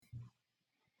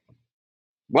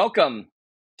Welcome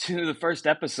to the first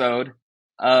episode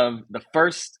of the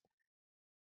first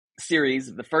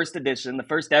series, the first edition, the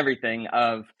first everything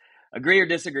of Agree or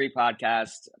Disagree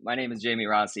podcast. My name is Jamie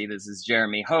Rossi. This is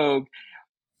Jaremy Haug.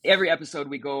 Every episode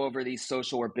we go over these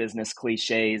social or business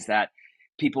cliches that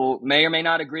people may or may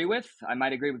not agree with. I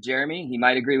might agree with Jaremy. He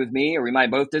might agree with me, or we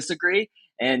might both disagree.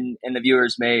 And the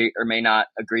viewers may or may not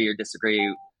agree or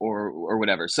disagree or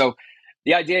whatever. So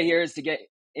the idea here is to get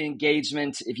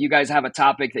engagement. If you guys have a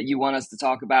topic that you want us to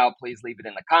talk about, please leave it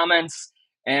in the comments.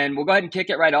 And we'll go ahead and kick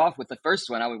it right off with the first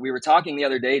one. We were talking the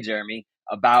other day, Jaremy,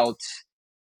 about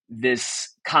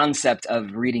this concept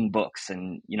of reading books.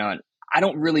 And, I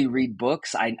don't really read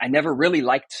books. I never really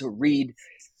like to read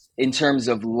in terms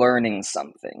of learning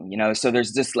something, so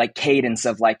there's this like cadence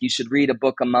of like, you should read a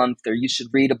book a month, or you should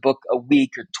read a book a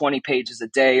week, or 20 pages a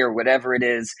day, or whatever it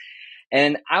is.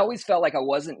 And I always felt like I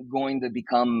wasn't going to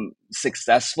become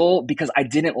successful because I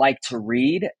didn't like to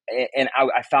read. And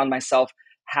I found myself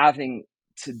having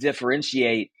to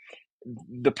differentiate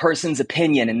the person's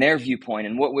opinion and their viewpoint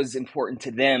and what was important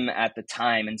to them at the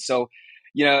time. And so,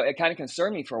 it kind of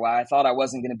concerned me for a while. I thought I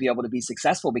wasn't going to be able to be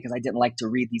successful because I didn't like to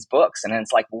read these books. And then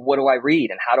it's like, well, what do I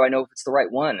read? And how do I know if it's the right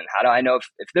one? And how do I know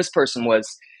if this person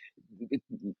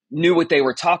knew what they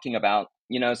were talking about?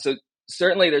 So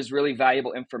certainly there's really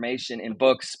valuable information in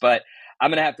books, but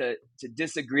I'm going to have to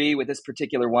disagree with this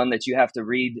particular one that you have to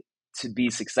read to be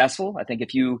successful. I think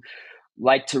if you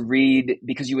like to read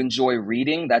because you enjoy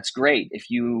reading, that's great. If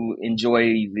you enjoy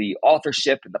the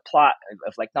authorship and the plot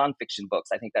of like nonfiction books,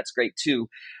 I think that's great too.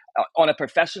 On a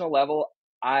professional level,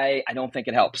 I don't think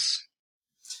it helps.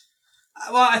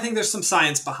 Well, I think there's some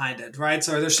science behind it, right?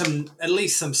 So there's at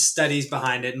least some studies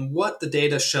behind it. And what the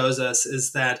data shows us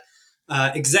is that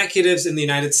executives in the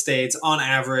United States, on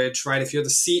average, right, if you're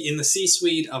in the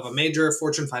C-suite of a major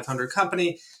Fortune 500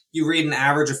 company, you read an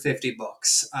average of 50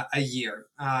 books a year.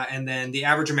 And then the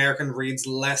average American reads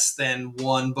less than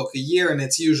one book a year. And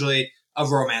it's usually a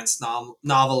romance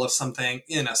novel of something,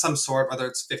 some sort, whether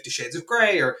it's 50 Shades of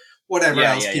Grey or whatever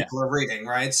else people are reading,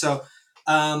 right? So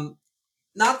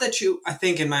not that you, I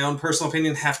think in my own personal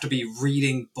opinion, have to be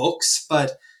reading books,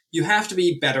 but you have to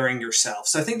be bettering yourself.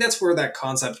 So I think that's where that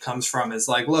concept comes from, is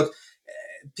like, look,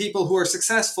 people who are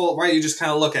successful, right? You just kind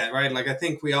of look at, right? Like, I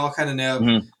think we all kind of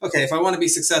know, okay, if I want to be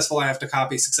successful, I have to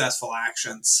copy successful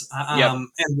actions. And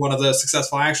one of the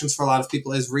successful actions for a lot of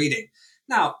people is reading.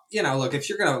 Now, look, if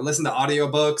you're going to listen to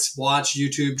audiobooks, watch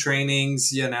YouTube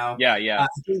trainings, I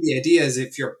think the idea is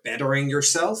if you're bettering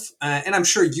yourself, and I'm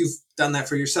sure you've done that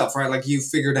for yourself, right? Like, you've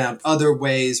figured out other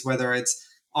ways, whether it's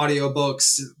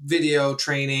audiobooks, video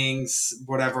trainings,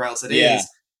 whatever else it is,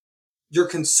 you're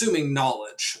consuming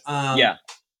knowledge. And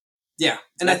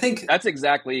I think that's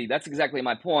exactly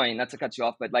my point. Not to cut you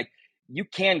off, but like, you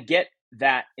can get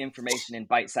that information in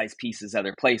bite-sized pieces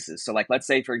other places. So like, let's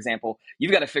say, for example,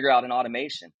 you've got to figure out an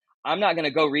automation. I'm not going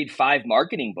to go read 5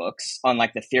 marketing books on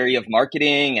like the theory of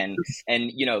marketing and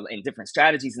different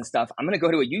strategies and stuff. I'm going to go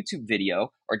to a YouTube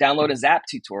video or download a Zap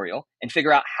tutorial and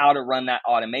figure out how to run that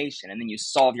automation. And then you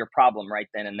solve your problem right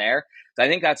then and there. So I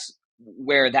think that's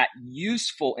where that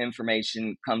useful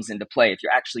information comes into play. If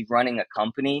you're actually running a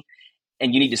company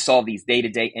and you need to solve these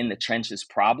day-to-day in the trenches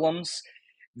problems,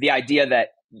 the idea that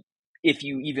if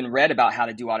you even read about how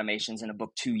to do automations in a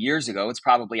book 2 years ago, it's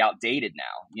probably outdated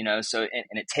now, so,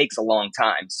 and it takes a long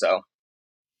time. So.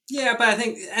 Yeah, but I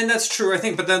think, and that's true, I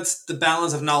think, but that's the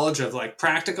balance of knowledge, of like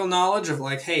practical knowledge of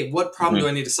like, hey, what problem do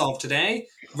I need to solve today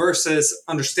versus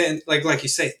understand, like you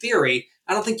say, theory.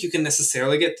 I don't think you can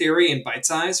necessarily get theory in bite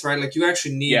size, right? Like, you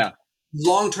actually need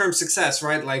long-term success,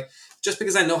 right? Like, just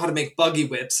because I know how to make buggy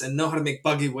whips and know how to make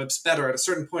buggy whips better, at a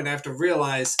certain point, I have to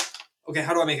realize, okay,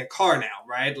 how do I make a car now,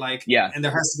 right? Like, and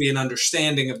there has to be an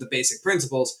understanding of the basic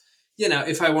principles.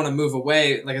 If I want to move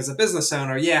away, like as a business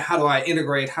owner, how do I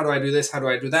integrate? How do I do this? How do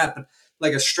I do that? But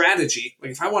like a strategy,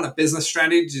 like if I want a business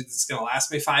strategy that's going to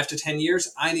last me 5 to 10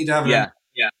 years, I need to have a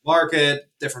market,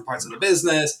 different parts of the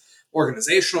business,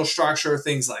 organizational structure,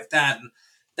 things like that. And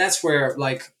that's where,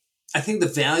 like, I think the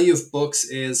value of books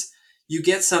is you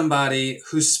get somebody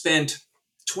who spent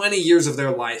 20 years of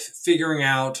their life figuring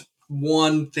out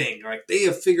one thing, right? They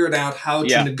have figured out how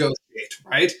to negotiate,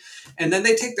 right? And then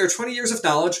they take their 20 years of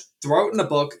knowledge, throw it in a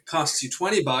book, it costs you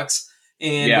 $20.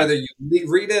 And whether you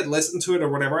read it, listen to it, or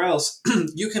whatever else,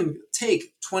 you can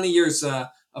take 20 years of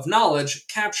knowledge,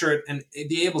 capture it, and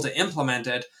be able to implement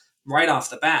it right off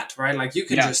the bat, right? Like, you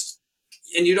can just,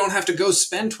 and you don't have to go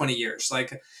spend 20 years.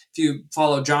 Like, if you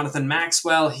follow Jonathan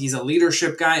Maxwell, he's a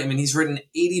leadership guy. I mean, he's written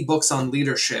 80 books on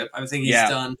leadership. I think he's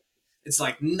done, it's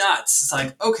like nuts. It's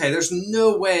like, okay, there's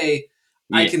no way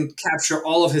I Yeah. can capture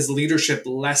all of his leadership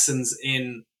lessons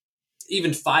in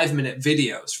even 5-minute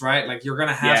videos, right? Like you're going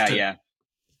to have Yeah. to Yeah.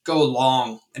 go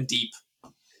long and deep.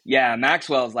 Yeah,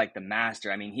 Maxwell's like the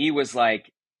master. I mean, he was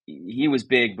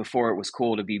big before it was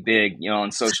cool to be big,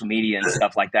 on social media and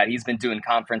stuff like that. He's been doing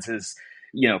conferences,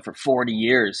 for 40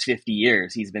 years, 50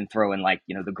 years. He's been throwing like,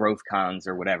 the growth cons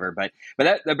or whatever. But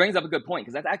that brings up a good point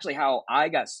because that's actually how I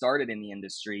got started in the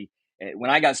industry. When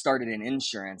I got started in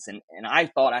insurance and I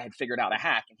thought I had figured out a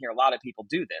hack, and here a lot of people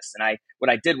do this. And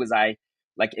what I did was like,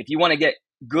 if you want to get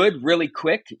good really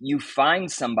quick, you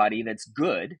find somebody that's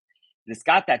good, that's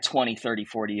got that 20, 30,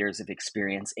 40 years of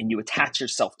experience, and you attach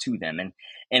yourself to them. And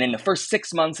in the first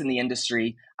 6 months in the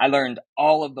industry, I learned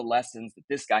all of the lessons that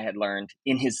this guy had learned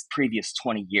in his previous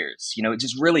 20 years. It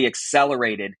just really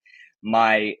accelerated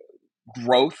my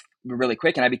growth really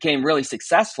quick. And I became really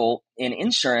successful in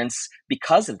insurance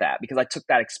because of that, because I took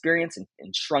that experience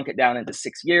and shrunk it down into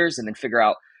 6 years and then figure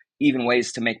out even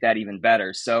ways to make that even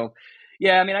better. So,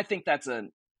 yeah, I mean, I think that's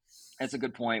a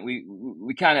good point.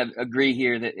 We kind of agree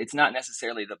here that it's not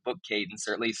necessarily the book cadence,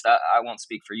 or at least I won't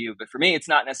speak for you, but for me, it's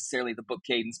not necessarily the book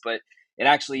cadence, but it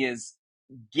actually is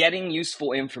getting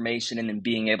useful information and then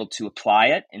being able to apply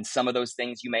it. And some of those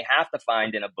things you may have to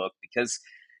find in a book because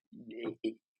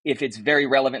if it's very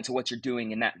relevant to what you're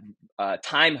doing and that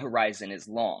time horizon is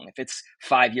long, if it's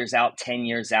 5 years out, 10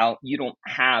 years out, you don't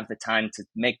have the time to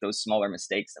make those smaller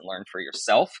mistakes and learn for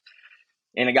yourself.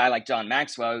 And a guy like John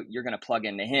Maxwell, you're going to plug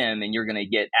into him and you're going to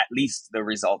get at least the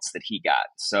results that he got.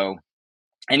 So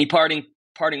any parting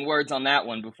words on that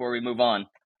one before we move on?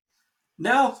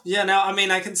 No, yeah, no. I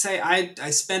mean, I can say I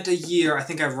spent a year. I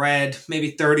think I read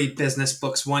maybe 30 business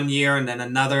books one year, and then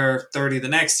another 30 the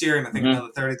next year, and I think Mm-hmm.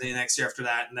 another 30 the next year after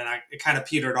that, and then it kind of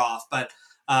petered off. But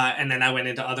and then I went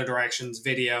into other directions,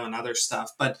 video and other stuff.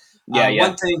 But Yeah, yeah.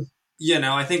 one thing,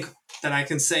 I think that I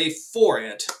can say for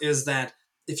it is that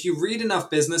if you read enough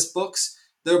business books,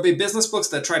 there will be business books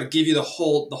that try to give you the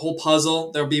whole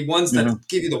puzzle. There will be ones that Mm-hmm.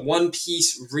 give you the one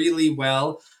piece really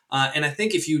well. And I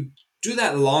think if you do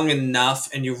that long enough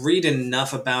and you read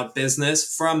enough about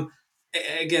business from,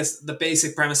 I guess, the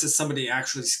basic premise is somebody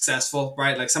actually successful,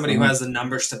 right? Like somebody who Mm-hmm. has the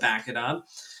numbers to back it up.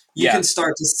 You can Yeah,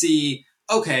 start to see,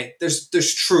 okay, there's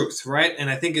truth, right? And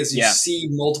I think as you yeah, see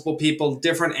multiple people,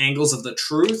 different angles of the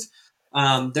truth,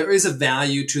 there is a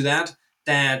value to that.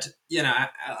 That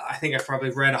I think I've probably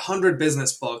read 100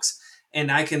 business books,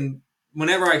 and I can,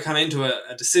 whenever I come into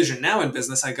a decision now in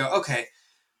business, I go, okay,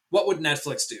 what would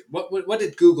Netflix do? What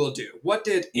did Google do? What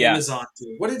did yeah, Amazon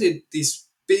do? What did these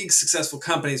big successful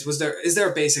companies? Is there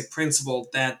a basic principle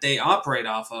that they operate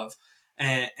off of,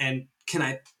 and can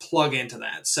I plug into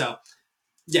that? So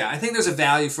yeah, I think there's a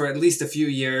value for at least a few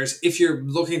years if you're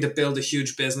looking to build a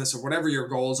huge business or whatever your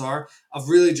goals are, of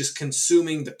really just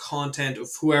consuming the content of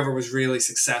whoever was really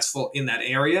successful in that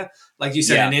area. Like you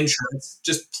said, in yeah, insurance,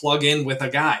 just plug in with a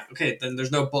guy. Okay, then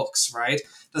there's no books, right?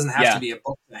 It doesn't have to yeah, be a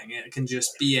book thing. It can just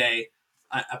be a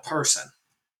person.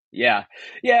 yeah,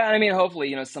 yeah. I mean,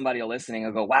 hopefully, somebody listening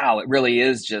will go, "Wow, it really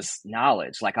is just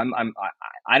knowledge." Like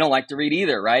I don't like to read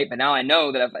either, right? But now I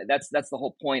know that that's the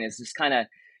whole point, is just kind of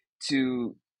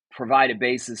to provide a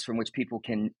basis from which people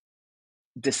can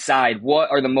decide what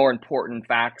are the more important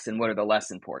facts and what are the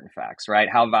less important facts, right?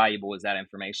 How valuable is that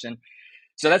information?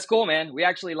 So that's cool, man. We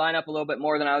actually line up a little bit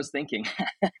more than I was thinking.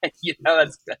 It's That's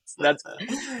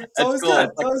always cool. good.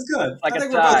 It's always good. It's like I a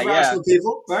think we're both tie. Yeah, rational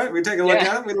people, right? We take a look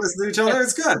yeah, at it, we listen to each other.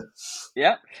 It's good.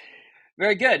 yeah.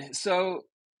 Very good. So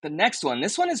the next one,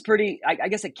 this one is pretty. I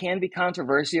guess it can be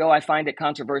controversial. I find it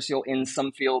controversial in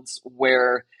some fields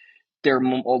where they're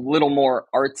a little more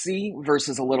artsy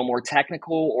versus a little more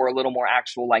technical or a little more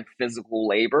actual like physical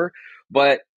labor.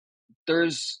 But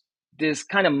there's this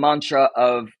kind of mantra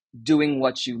of doing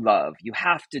what you love. You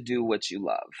have to do what you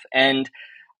love. And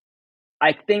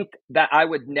I think that I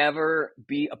would never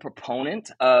be a proponent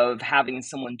of having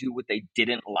someone do what they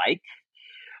didn't like,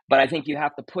 but I think you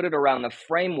have to put it around the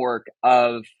framework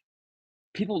of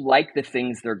people like the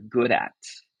things they're good at.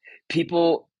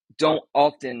 People don't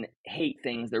often hate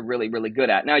things they're really, really good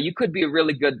at. Now, you could be a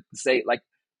really good, say, like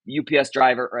UPS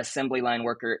driver or assembly line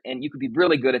worker, and you could be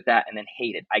really good at that and then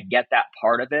hate it. I get that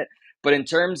part of it. But in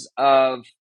terms of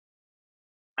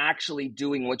actually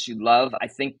doing what you love, I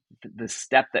think the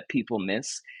step that people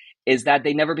miss is that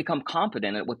they never become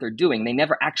competent at what they're doing. They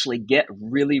never actually get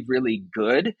really, really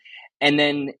good. And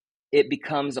then it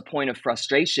becomes a point of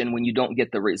frustration when you don't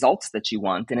get the results that you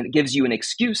want. And it gives you an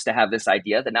excuse to have this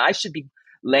idea that now I should be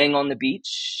laying on the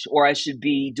beach, or I should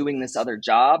be doing this other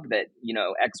job that,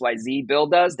 XYZ Bill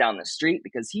does down the street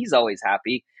because he's always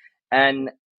happy.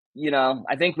 And,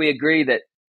 I think we agree that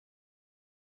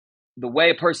the way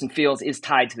a person feels is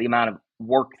tied to the amount of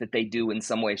work that they do in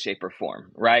some way, shape, or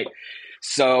form, right?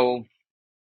 So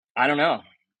I don't know.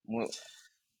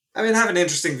 I mean, I have an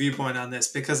interesting viewpoint on this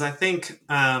because I think,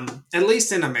 at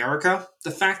least in America,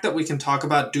 the fact that we can talk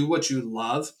about do what you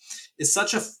love is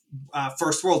such a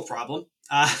first world problem.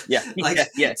 Yeah, Like,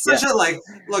 yeah. such a, like,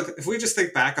 look, if we just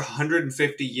think back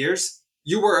 150 years,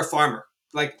 you were a farmer.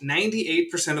 Like,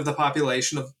 98% of the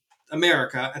population of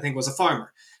America, I think, was a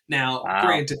farmer. Now, Wow,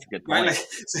 granted, that's a good right? point.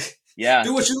 Like, Yeah.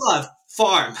 do what you love,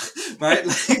 farm, right?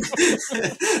 Like,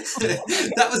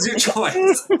 that was your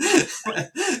choice.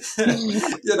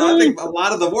 I think a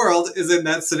lot of the world is in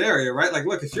that scenario, right? Like,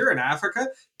 look, if you're in Africa,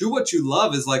 do what you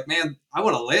love is like, man, I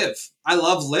want to live. I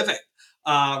love living,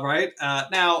 right?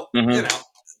 Now, Mm-hmm.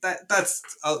 that's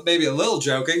maybe a little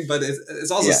joking, but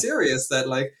it's also Yeah. serious that,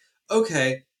 like,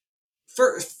 okay,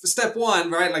 for step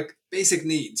one, right? Like, basic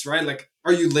needs, right? Like,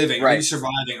 are you living? Are you Right.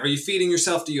 surviving? Are you feeding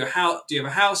yourself? Do you have a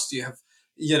house? Do you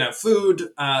have food?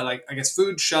 Like, I guess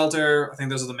food, shelter. I think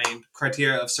those are the main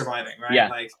criteria of surviving, right? Yeah.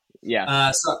 Like,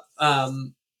 Yeah.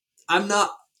 I'm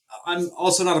not. I'm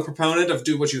also not a proponent of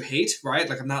do what you hate, right?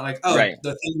 Like, I'm not like, oh, Right.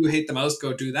 the thing you hate the most,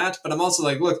 go do that. But I'm also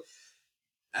like, look,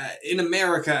 in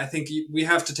America, I think we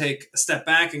have to take a step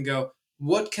back and go,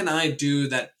 what can I do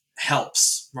that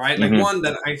helps, right? Like, Mm-hmm. one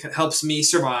that helps me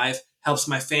survive, helps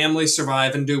my family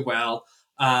survive and do well.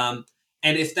 Um,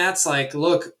 and if that's like,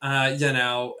 look, and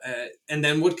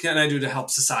then what can I do to help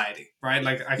society, right?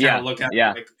 Like, I kind Yeah. of look at it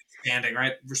Yeah. like expanding,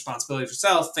 right? Responsibility for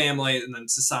self, family, and then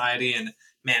society and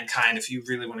mankind, if you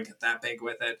really want to get that big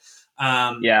with it.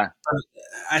 Yeah. But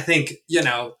I think,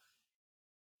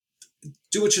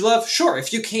 do what you love. Sure,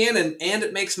 if you can and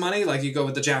it makes money, like you go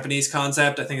with the Japanese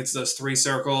concept. I think it's those three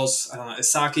circles, I don't know,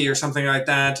 Isaki or something like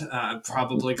that. I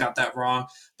probably got that wrong,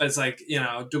 but it's like,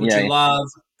 do what you Yeah. love,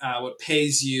 what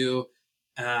pays you,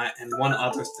 and one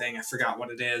other thing, I forgot what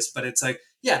it is, but it's like,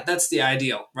 yeah, that's the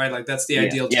ideal, right? Like, that's the Yeah.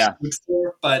 ideal to Yeah. shoot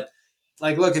for. But,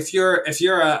 like, look, if you're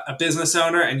a business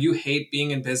owner and you hate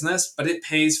being in business, but it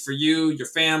pays for you, your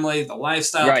family, the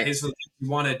lifestyle, Right. pays for the things you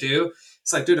want to do.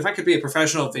 It's like, dude, if I could be a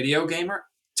professional video gamer,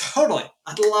 totally,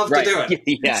 I'd love to Right. do it.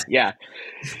 Yeah. Yeah.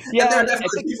 And there Yeah. are I definitely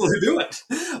think. people who do it,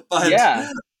 but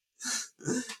Yeah.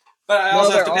 I No, also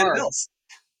have there to pay the are. bills.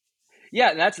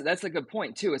 Yeah, that's a good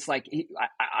point too. It's like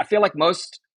I feel like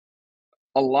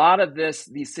a lot of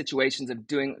these situations of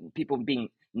doing people being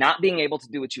not being able to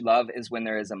do what you love is when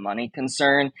there is a money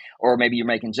concern, or maybe you're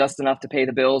making just enough to pay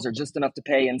the bills or just enough to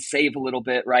pay and save a little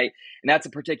bit, right? And that's a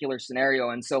particular scenario.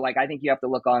 And so, like, I think you have to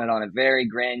look on it on a very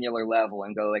granular level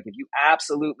and go, like, if you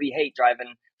absolutely hate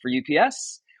driving for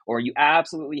UPS, or you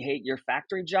absolutely hate your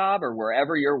factory job or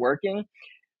wherever you're working,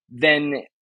 then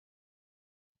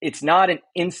it's not an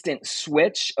instant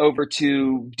switch over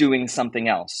to doing something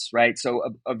else, right? So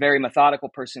a very methodical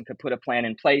person could put a plan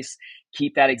in place,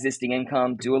 keep that existing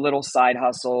income, do a little side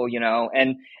hustle,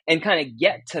 and kind of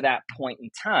get to that point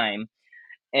in time.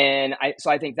 And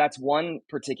I think that's one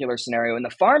particular scenario. In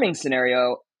the farming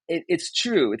scenario, it's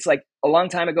true. It's like a long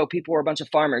time ago, people were a bunch of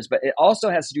farmers, but it also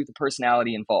has to do with the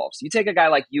personality involved. So you take a guy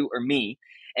like you or me,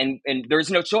 and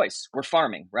there's no choice. We're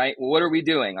farming, right? Well, what are we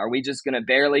doing? Are we just going to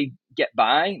barely get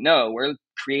by? No, we're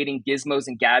creating gizmos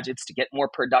and gadgets to get more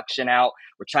production out.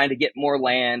 We're trying to get more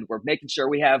land. We're making sure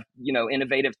we have,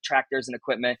 innovative tractors and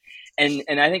equipment. And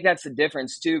I think that's the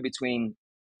difference too between,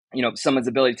 someone's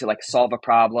ability to like solve a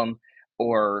problem,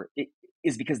 or it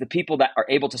is because the people that are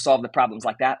able to solve the problems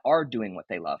like that are doing what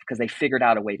they love because they figured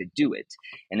out a way to do it.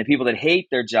 And the people that hate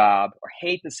their job or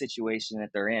hate the situation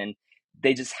that they're in,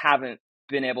 they just haven't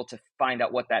been able to find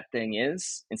out what that thing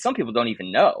is. And some people don't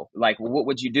even know, like, well, what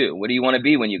would you do? What do you want to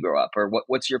be when you grow up? Or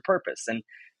what's your purpose? And,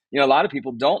 a lot of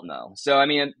people don't know. So, I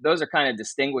mean, those are kind of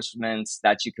distinguishments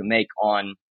that you can make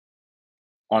on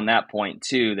that point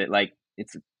too, that like,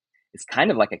 it's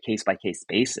kind of like a case by case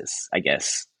basis, I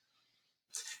guess.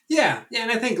 Yeah, yeah,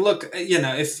 and I think, look,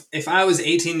 if I was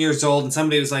 18 years old and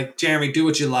somebody was like, Jeremy, do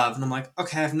what you love, and I'm like,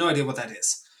 okay, I have no idea what that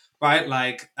is, right?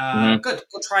 Like, Mm-hmm. good,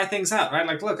 go try things out, right?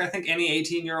 Like, look, I think any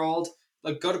 18-year-old,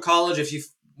 like, go to college if you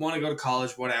want to go to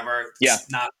college, whatever. Yeah. It's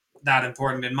not that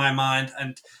important in my mind.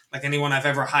 And like anyone I've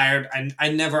ever hired,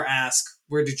 I never ask,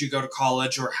 where did you go to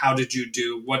college or how did you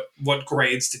do? What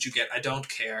grades did you get? I don't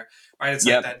care, right? It's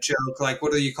like Yep. that joke, like,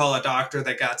 what do you call a doctor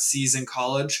that got C's in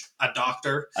college? A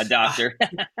doctor. A doctor.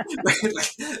 Right?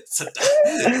 Like,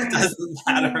 it doesn't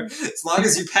matter as long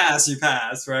as you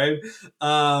pass, right?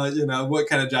 What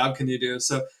kind of job can you do?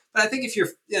 So, but I think if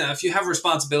you have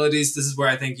responsibilities, this is where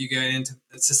I think you get into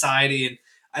society. And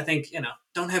I think,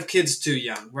 don't have kids too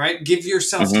young, right? Give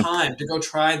yourself Mm-hmm. time to go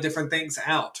try different things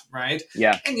out, right?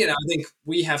 Yeah. And, I think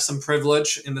we have some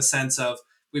privilege in the sense of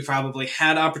We probably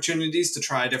had opportunities to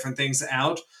try different things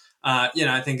out.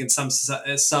 I think in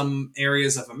some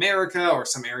areas of America or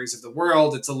some areas of the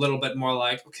world, it's a little bit more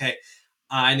like, okay,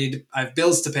 I have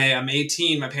bills to pay. I'm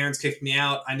 18. My parents kicked me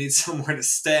out. I need somewhere to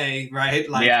stay, right?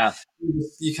 Like Yeah.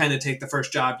 you kind of take the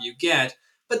first job you get,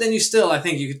 but then you still, I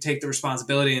think you could take the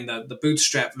responsibility and the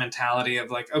bootstrap mentality of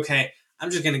like, okay, I'm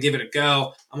just going to give it a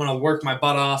go. I'm going to work my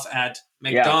butt off at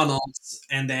Yeah. McDonald's,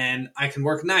 and then I can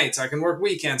work nights, I can work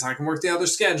weekends, I can work the other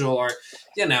schedule, or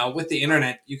with the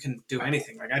internet, you can do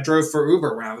anything. Like I drove for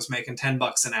Uber when I was making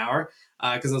 $10 an hour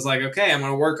because I was like, okay, I'm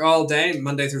going to work all day,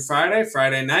 Monday through Friday,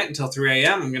 Friday night until 3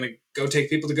 a.m. I'm going to go take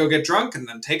people to go get drunk and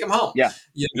then take them home. Yeah.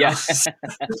 You know, Yeah. same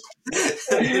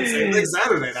thing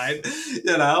Saturday night.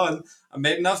 And I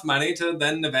made enough money to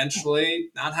then eventually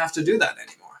not have to do that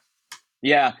anymore.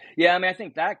 Yeah. Yeah. I mean, I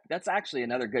think that's actually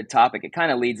another good topic. It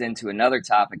kind of leads into another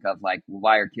topic of like,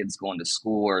 why are kids going to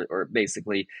school, or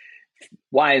basically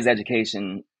why is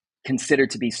education considered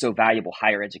to be so valuable,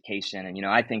 higher education? And,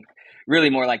 I think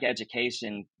really more like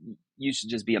education, you should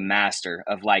just be a master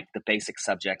of like the basic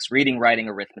subjects, reading, writing,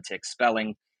 arithmetic,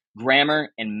 spelling, grammar,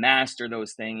 and master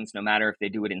those things, no matter if they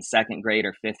do it in second grade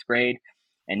or fifth grade,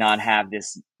 and not have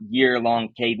this year-long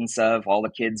cadence of all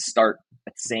the kids start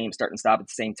and stop at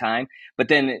the same time. But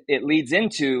then it leads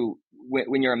into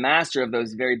when you're a master of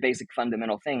those very basic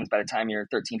fundamental things, by the time you're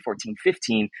 13, 14,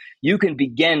 15, you can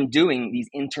begin doing these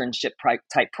internship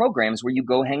type programs where you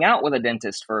go hang out with a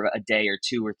dentist for a day or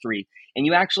two or three, and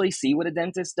you actually see what a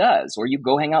dentist does, or you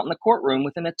go hang out in the courtroom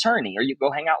with an attorney, or you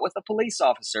go hang out with a police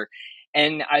officer.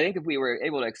 And I think if we were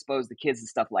able to expose the kids to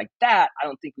stuff like that, I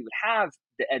don't think we would have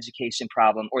the education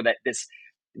problem, or that this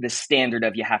standard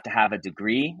of you have to have a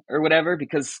degree or whatever,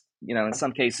 because, in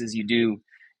some cases you do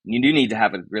need to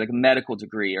have like a medical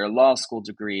degree or a law school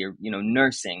degree, or,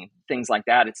 nursing, things like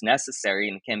that. It's necessary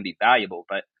and can be valuable,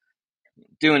 but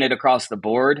doing it across the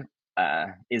board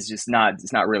is just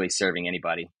it's not really serving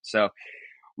anybody. So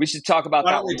we should talk about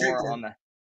Why that don't we one take more that? on the,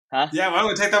 huh? Yeah, why don't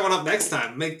we take that one up next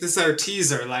time? Make this our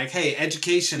teaser. Like, hey,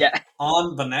 education Yeah,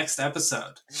 on the next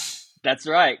episode. that's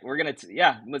right. We're going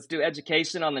to, let's do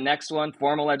education on the next one,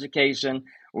 formal education.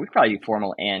 Well, we probably do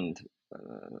formal and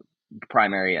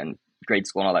primary and grade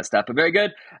school and all that stuff, but very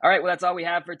good. All right. Well, that's all we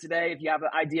have for today. If you have an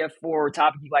idea for a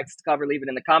topic you'd like us to cover, leave it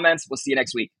in the comments. We'll see you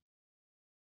next week.